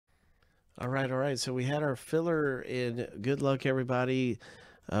All right. So we had our filler in. Good luck, everybody.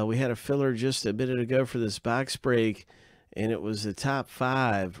 We had a filler just a minute ago for this box break, and it was the top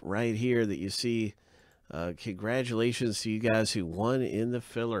 5 right here that you see. Congratulations to you guys who won in the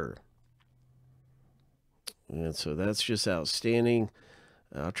filler. And so that's just outstanding.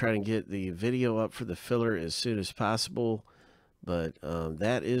 I'll try to get the video up for the filler as soon as possible. But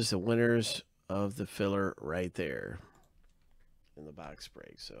that is the winners of the filler right there in the box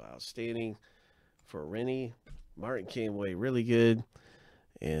break. So outstanding for Rennie. Martin came away really good.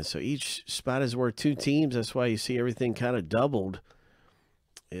 And so each spot is worth 2 teams. That's why you see everything kind of doubled,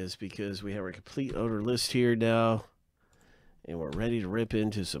 is because we have a complete owner list here now. And we're ready to rip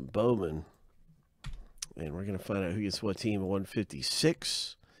into some Bowman. And we're going to find out who gets what team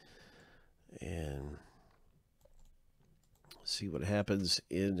 156. And see what happens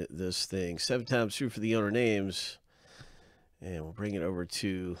in this thing. 7 times through for the owner names. And we'll bring it over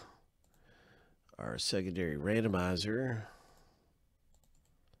to our secondary randomizer.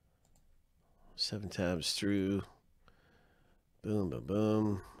 7 times through. Boom, boom,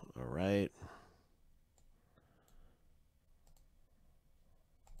 boom. All right.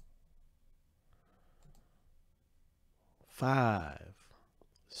 5,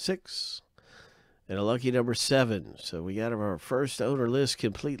 6, and a lucky number 7. So we got our first owner list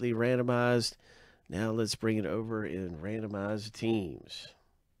completely randomized. Now let's bring it over and randomize the teams.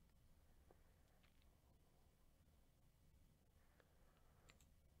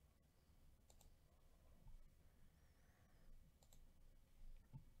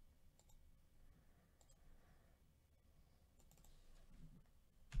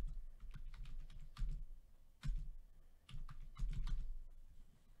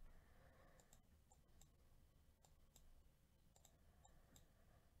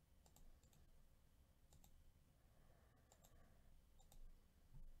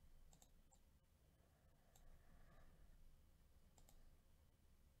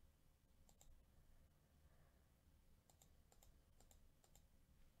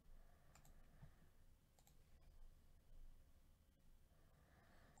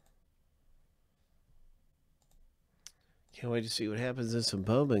 Can't wait to see what happens in some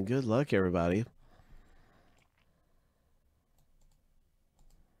Bowman. Good luck, everybody.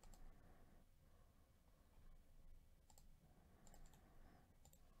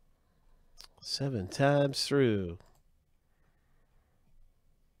 Seven times through.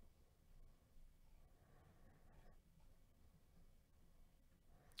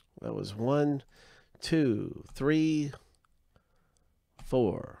 That was 1, 2, 3,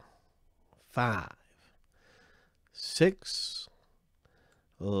 4, 5, 6.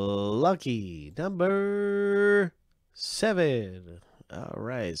 Lucky number 7. All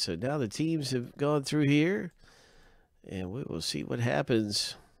right, so now the teams have gone through here, and we will see what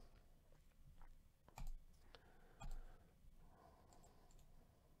happens.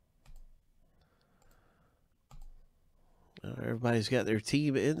 Everybody's got their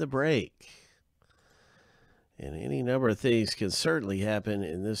team in the break. And any number of things can certainly happen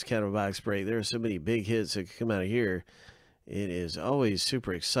in this kind of box break. There are so many big hits that can come out of here. It is always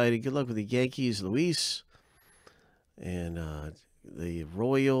super exciting. Good luck with the Yankees, Luis. And the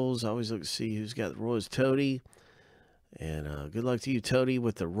Royals. I always look to see who's got the Royals, Tony. And good luck to you, Tony,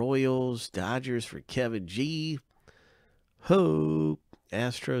 with the Royals. Dodgers for Kevin G. Hope.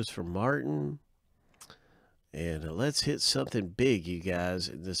 Astros for Martin. And let's hit something big, you guys,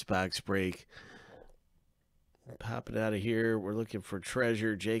 in this box break. Popping out of here, we're looking for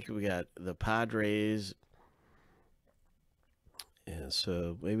treasure. Jacob, we got the Padres. And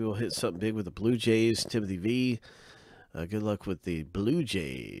so maybe we'll hit something big with the Blue Jays. Timothy V. Good luck with the Blue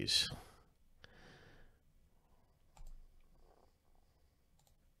Jays.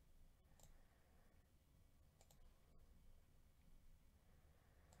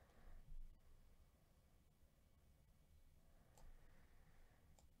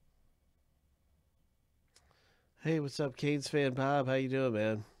 Hey, what's up, Canes fan Bob? How you doing,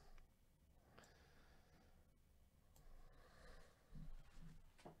 man?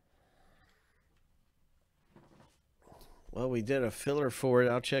 Well, we did a filler for it.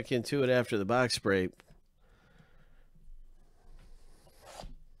 I'll check into it after the box break.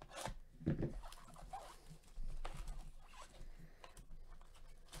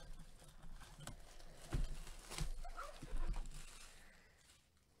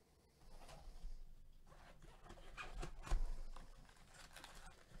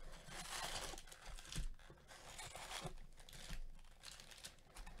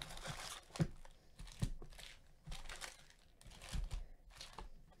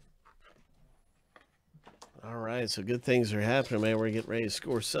 right, so good things are happening, man. We're getting ready to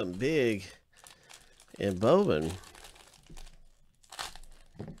score something big in Bowman.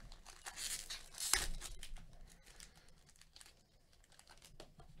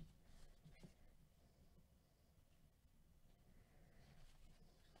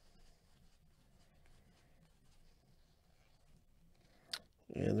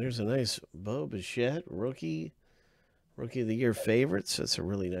 And there's a nice Bo Bichette Rookie of the Year favorites. That's a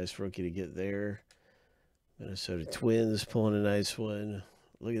really nice rookie to get there. Minnesota Twins pulling a nice one.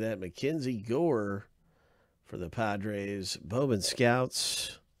 Look at that. Mackenzie Gore for the Padres. Bowman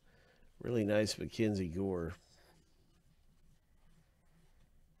Scouts. Really nice Mackenzie Gore.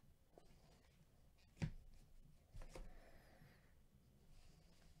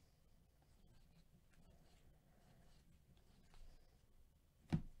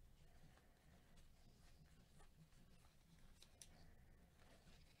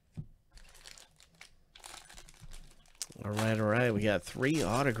 All right. We got 3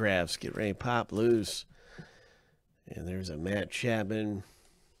 autographs. Get ready to pop loose. And there's a Matt Chapman.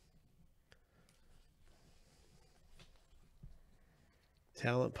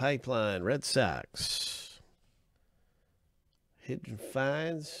 Talent Pipeline, Red Sox. Hidden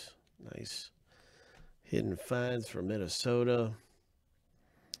Finds. Nice. Hidden Finds for Minnesota.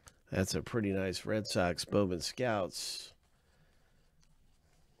 That's a pretty nice Red Sox Bowman Scouts.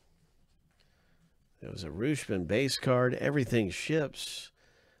 There was a Rooshman base card. Everything ships.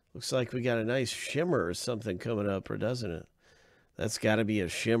 Looks like we got a nice shimmer or something coming up, or doesn't it? That's got to be a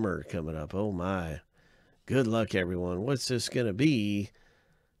shimmer coming up. Oh, my. Good luck, everyone. What's this going to be?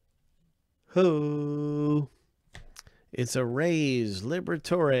 Ho! It's a Rays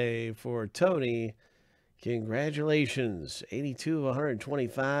Liberatore for Tony. Congratulations. 82 of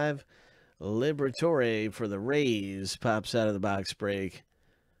 125. Liberatore for the Rays. Pops out of the box break.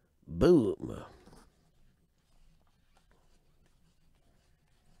 Boom.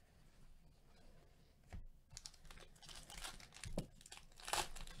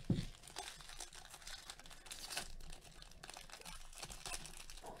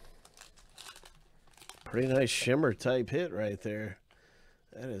 Pretty nice shimmer type hit right there.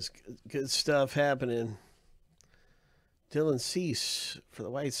 That is good stuff happening. Dylan Cease for the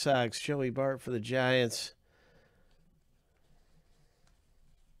White Sox. Joey Bart for the Giants.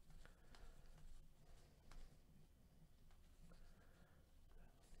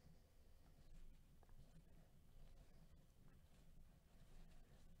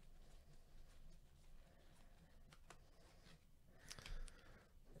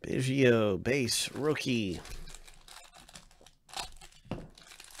 Biggio, base rookie.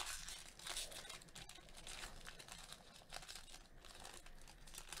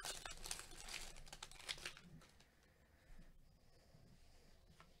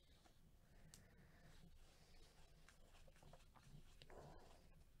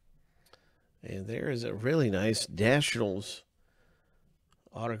 And there is a really nice Nationals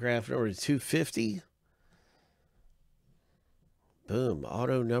autograph number 250. Boom,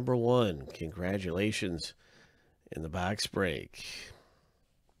 auto number 1. Congratulations in the box break.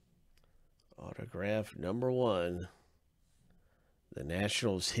 Autograph number 1. The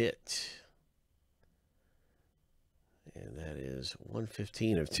Nationals hit. And that is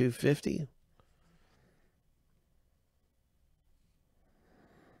 115 of 250.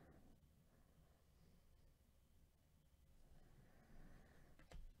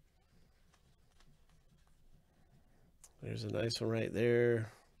 There's a nice one right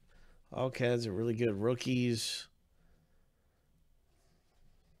there. All kinds of really good rookies.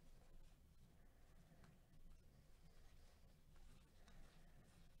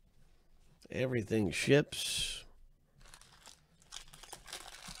 Everything ships.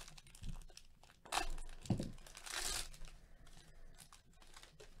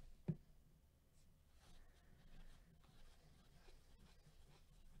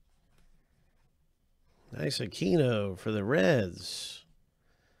 Nice Aquino for the Reds.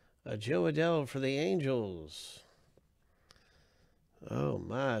 A Joe Adell for the Angels. Oh,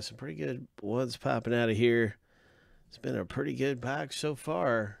 my. Some pretty good ones popping out of here. It's been a pretty good box so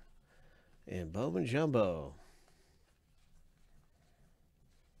far. And Bowman Jumbo.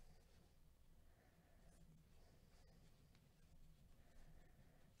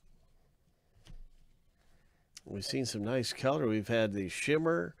 We've seen some nice color. We've had the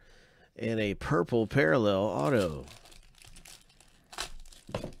shimmer and a purple parallel auto.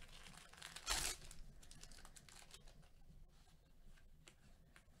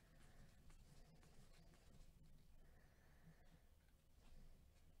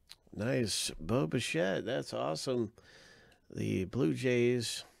 Nice Bo Bichette. That's awesome. The Blue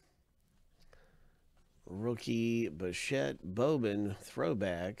Jays rookie Bichette Bowman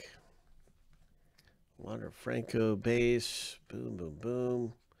throwback. Wander Franco base. Boom, boom,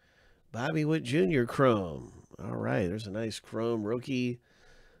 boom. Bobby Witt Jr. chrome. All right, there's a nice chrome rookie.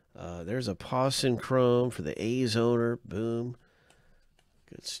 There's a Pawson chrome for the A's owner. Boom.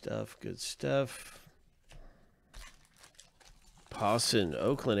 Good stuff, good stuff. Pawson,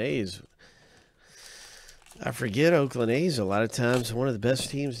 Oakland A's. I forget Oakland A's a lot of times. One of the best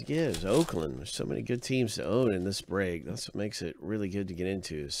teams to get is Oakland. There's so many good teams to own in this break. That's what makes it really good to get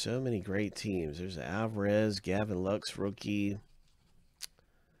into. So many great teams. There's Alvarez, Gavin Lux rookie.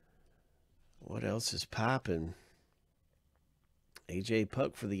 What else is popping? AJ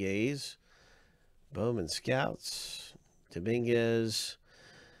Puck for the A's. Bowman Scouts. Dominguez.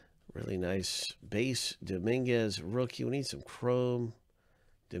 Really nice base. Dominguez rookie. We need some chrome.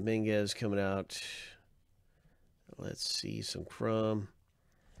 Dominguez coming out. Let's see some chrome.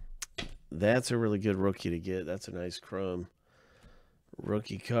 That's a really good rookie to get. That's a nice chrome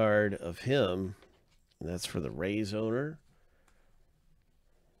rookie card of him. And that's for the Rays owner.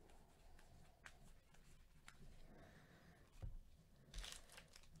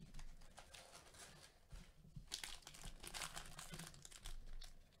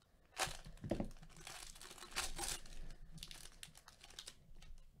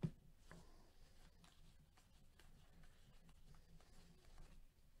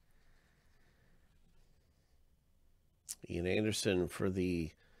 Ian Anderson for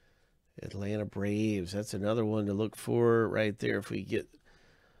the Atlanta Braves. That's another one to look for right there. If we get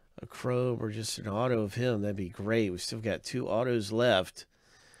a chrome or just an auto of him, that'd be great. We still got 2 autos left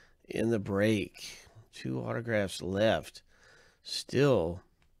in the break. 2 autographs left still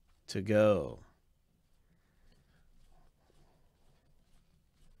to go.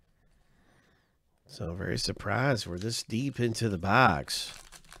 So I'm very surprised we're this deep into the box.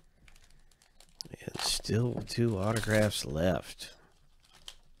 And still 2 autographs left.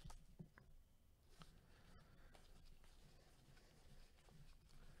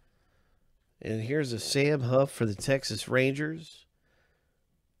 And here's a Sam Huff for the Texas Rangers.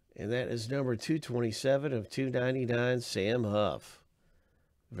 And that is number 227 of 299, Sam Huff.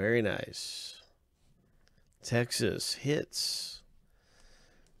 Very nice. Texas hits.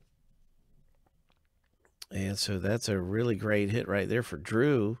 And so that's a really great hit right there for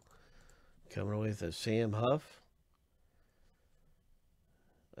Drew. Coming away with a Sam Huff.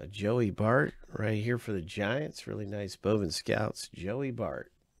 A Joey Bart right here for the Giants. Really nice Bowman Scouts. Joey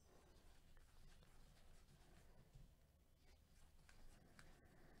Bart.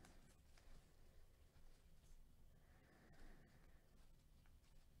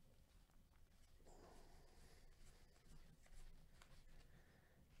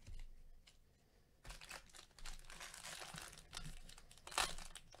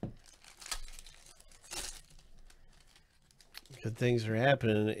 Good things are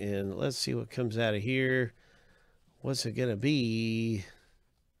happening, and let's see what comes out of here. What's it going to be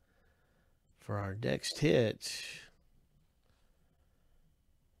for our next hit?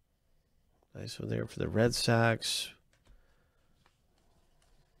 Nice one there for the Red Sox.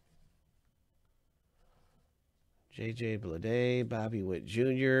 J.J. Bleday, Bobby Witt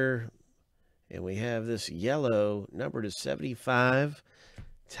Jr., and we have this yellow number to 75,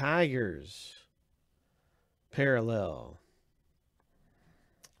 Tigers parallel.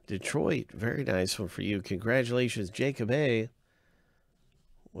 Detroit, very nice one for you. Congratulations, Jacob A.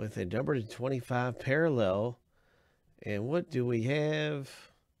 with a number to 25 parallel. And what do we have?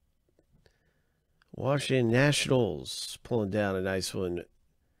 Washington Nationals pulling down a nice one.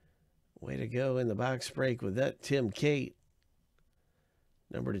 Way to go in the box break with that, Tim Cate.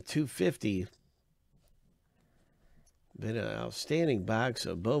 Number to 250. Been an outstanding box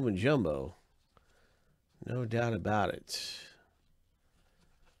of Bowman Jumbo. No doubt about it.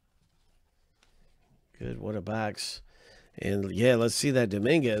 Good, what a box. And yeah, let's see that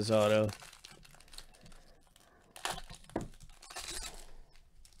Dominguez auto.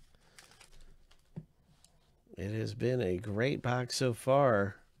 It has been a great box so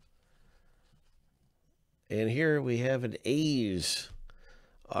far. And here we have an A's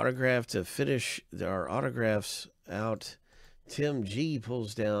autograph to finish our autographs out. Tim G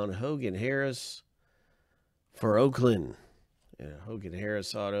pulls down Hogan Harris for Oakland. Yeah, Hogan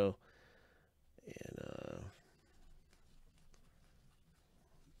Harris auto. And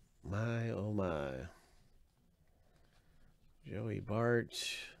my, oh my. Joey Bart.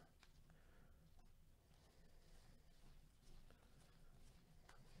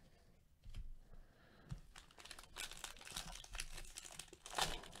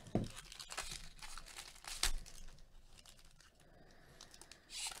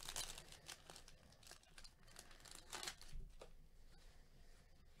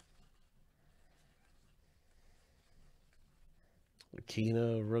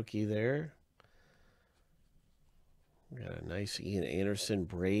 Lakina rookie there. Got a nice Ian Anderson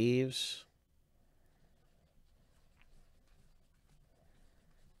Braves.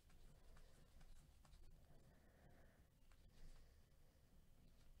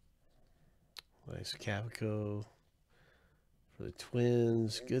 Nice Cavaco for the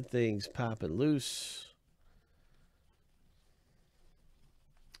Twins. Good things popping loose.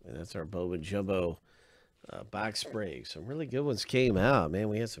 And that's our Bowman Jumbo box break. Some really good ones came out, man.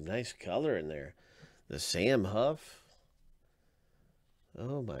 We had some nice color in there. The Sam Huff.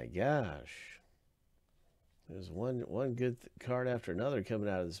 Oh my gosh. There's one good card after another coming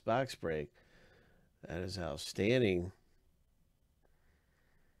out of this box break. That is outstanding.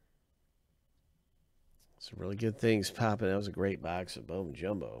 Some really good things popping. That was a great box of Bowman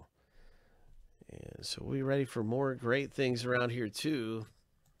Jumbo. And so we're ready for more great things around here too.